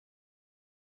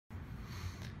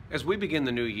As we begin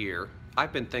the new year,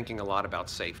 I've been thinking a lot about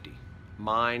safety,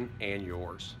 mine and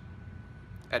yours.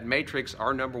 At Matrix,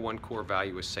 our number one core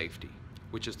value is safety,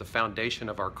 which is the foundation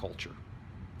of our culture.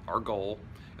 Our goal,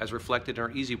 as reflected in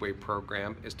our Easy Way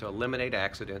program, is to eliminate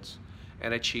accidents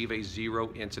and achieve a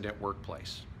zero incident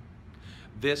workplace.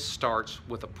 This starts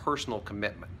with a personal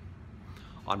commitment.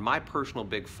 On my personal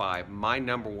Big Five, my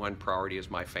number one priority is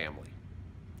my family.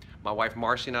 My wife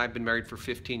Marcy and I have been married for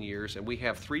 15 years, and we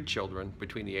have 3 children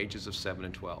between the ages of 7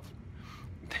 and 12.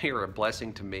 They are a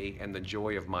blessing to me and the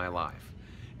joy of my life.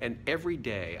 And every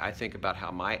day I think about how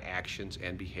my actions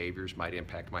and behaviors might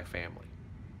impact my family.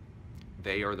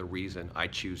 They are the reason I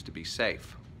choose to be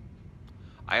safe.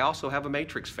 I also have a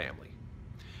Matrix family.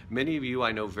 Many of you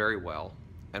I know very well,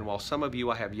 and while some of you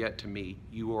I have yet to meet,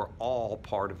 you are all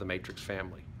part of the Matrix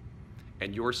family.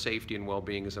 And your safety and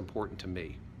well-being is important to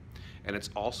me. And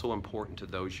it's also important to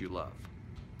those you love.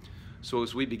 So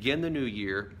as we begin the new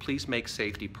year, please make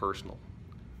safety personal.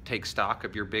 Take stock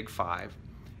of your Big Five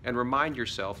and remind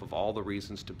yourself of all the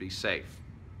reasons to be safe.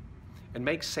 And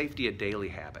make safety a daily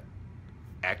habit.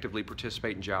 Actively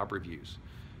participate in job reviews.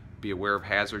 Be aware of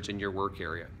hazards in your work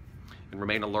area and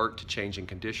remain alert to changing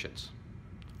conditions.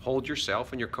 Hold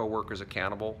yourself and your coworkers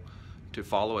accountable to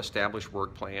follow established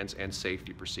work plans and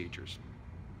safety procedures.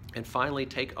 And finally,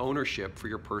 take ownership for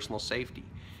your personal safety.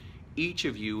 Each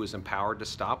of you is empowered to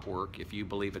stop work if you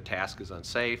believe a task is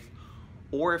unsafe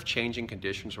or if changing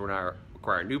conditions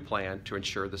require a new plan to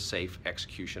ensure the safe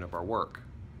execution of our work.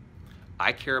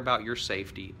 I care about your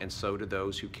safety, and so do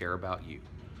those who care about you.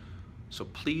 So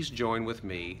please join with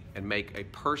me and make a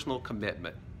personal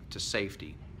commitment to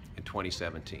safety in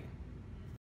 2017.